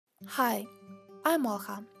Hi, I'm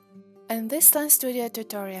Olha. In this Lens Studio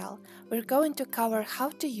tutorial, we're going to cover how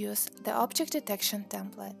to use the Object Detection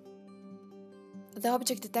template. The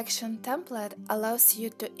Object Detection template allows you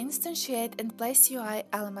to instantiate and place UI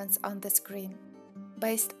elements on the screen,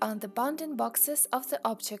 based on the bounding boxes of the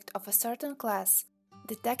object of a certain class,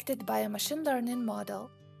 detected by a machine learning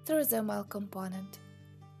model through the ML component.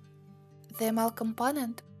 The ML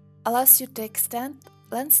component allows you to extend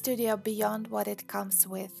Lens Studio beyond what it comes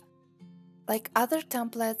with. Like other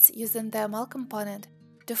templates using the ML component,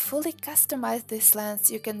 to fully customize this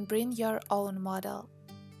lens, you can bring your own model.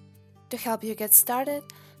 To help you get started,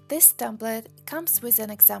 this template comes with an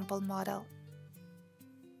example model.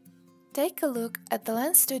 Take a look at the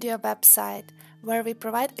Lens Studio website, where we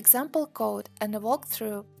provide example code and a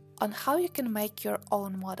walkthrough on how you can make your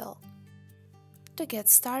own model. To get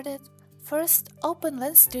started, first open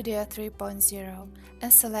Lens Studio 3.0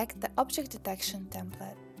 and select the Object Detection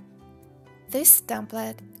template. This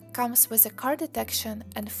template comes with a car detection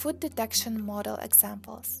and food detection model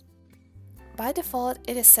examples. By default,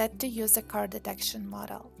 it is set to use a car detection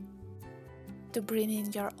model. To bring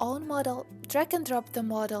in your own model, drag and drop the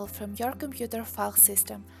model from your computer file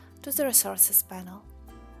system to the resources panel.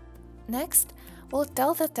 Next, we'll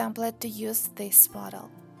tell the template to use this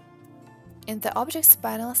model. In the Objects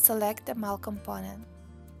panel, select the ML component.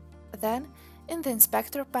 Then, in the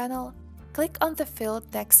Inspector panel, click on the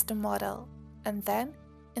field next to Model, and then,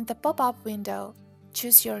 in the pop-up window,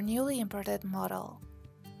 choose your newly imported model.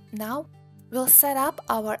 Now, we'll set up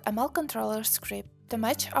our ML controller script to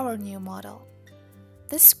match our new model.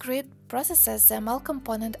 This script processes the ML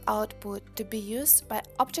component output to be used by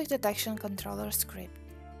Object Detection Controller script.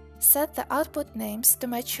 Set the output names to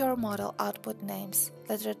match your model output names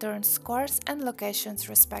that return scores and locations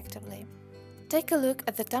respectively. Take a look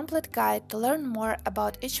at the template guide to learn more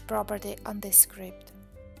about each property on this script.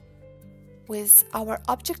 With our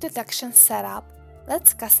object detection set up,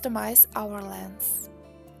 let's customize our lens.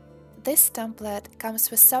 This template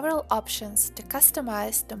comes with several options to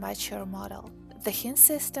customize to match your model: the hint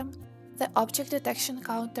system, the object detection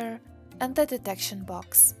counter, and the detection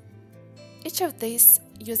box. Each of these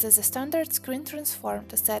uses a standard screen transform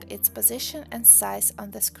to set its position and size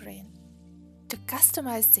on the screen. To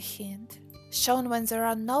customize the hint, shown when there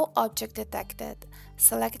are no objects detected,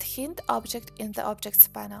 select Hint Object in the Objects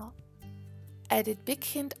panel. Edit Big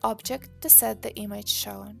Hint Object to set the image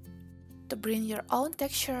shown. To bring your own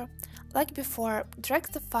texture, like before, drag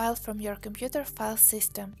the file from your computer file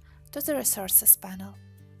system to the Resources panel.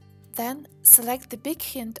 Then, select the Big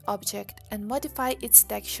Hint object and modify its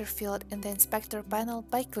texture field in the Inspector panel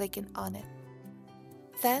by clicking on it.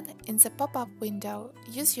 Then, in the pop-up window,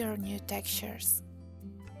 use your new textures.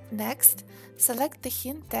 Next, select the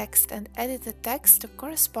hint text and edit the text to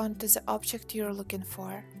correspond to the object you're looking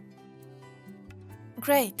for.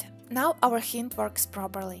 Great! Now our hint works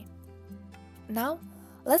properly. Now,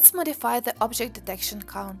 let's modify the object detection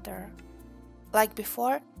counter. Like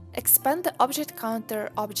before, expand the object counter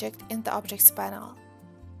object in the Objects panel.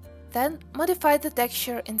 Then, modify the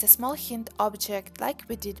texture in the small hint object like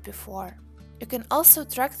we did before. You can also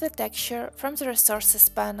drag the texture from the Resources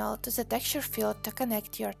panel to the texture field to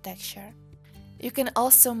connect your texture. You can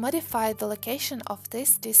also modify the location of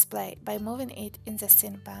this display by moving it in the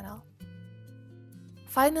Scene panel.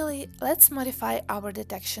 Finally, let's modify our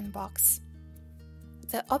detection box.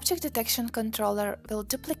 The Object Detection Controller will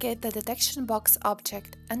duplicate the detection box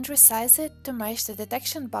object and resize it to match the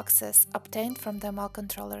detection boxes obtained from the ML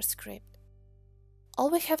controller script.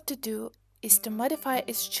 All we have to do is to modify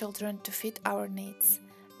its children to fit our needs,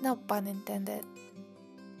 no pun intended.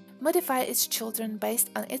 Modify its children based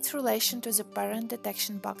on its relation to the parent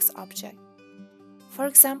detection box object. For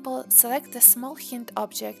example, select the small hint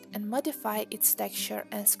object and modify its texture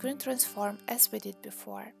and screen transform as we did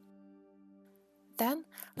before. Then,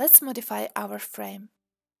 let's modify our frame.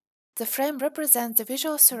 The frame represents the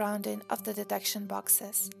visual surrounding of the detection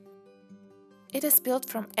boxes. It is built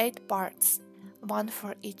from 8 parts, one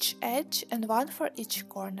for each edge and one for each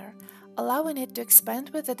corner, allowing it to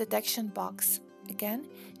expand with the detection box. Again,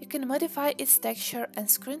 you can modify its texture and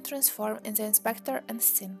screen transform in the Inspector and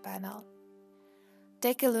Scene panel.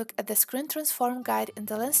 Take a look at the Screen Transform guide in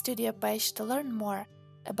the Lens Studio page to learn more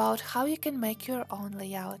about how you can make your own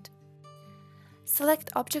layout. Select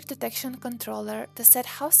Object Detection Controller to set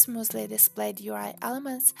how smoothly displayed UI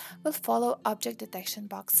elements will follow object detection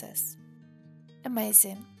boxes.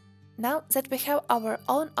 Amazing! Now that we have our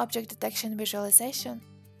own object detection visualization,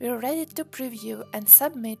 we are ready to preview and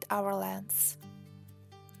submit our lens.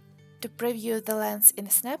 To preview the lens in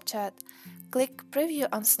Snapchat, click Preview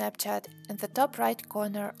on Snapchat in the top right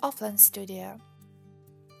corner of Lens Studio.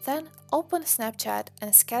 Then open Snapchat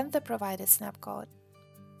and scan the provided snapcode.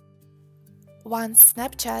 Once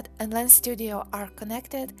Snapchat and Lens Studio are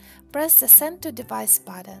connected, press the Send to Device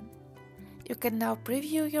button. You can now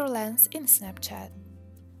preview your lens in Snapchat.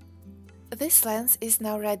 This lens is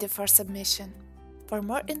now ready for submission. For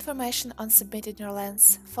more information on submitting your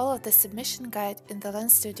lens, follow the submission guide in the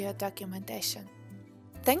Lens Studio documentation.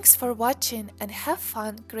 Thanks for watching and have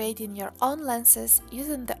fun creating your own lenses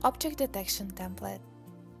using the object detection template.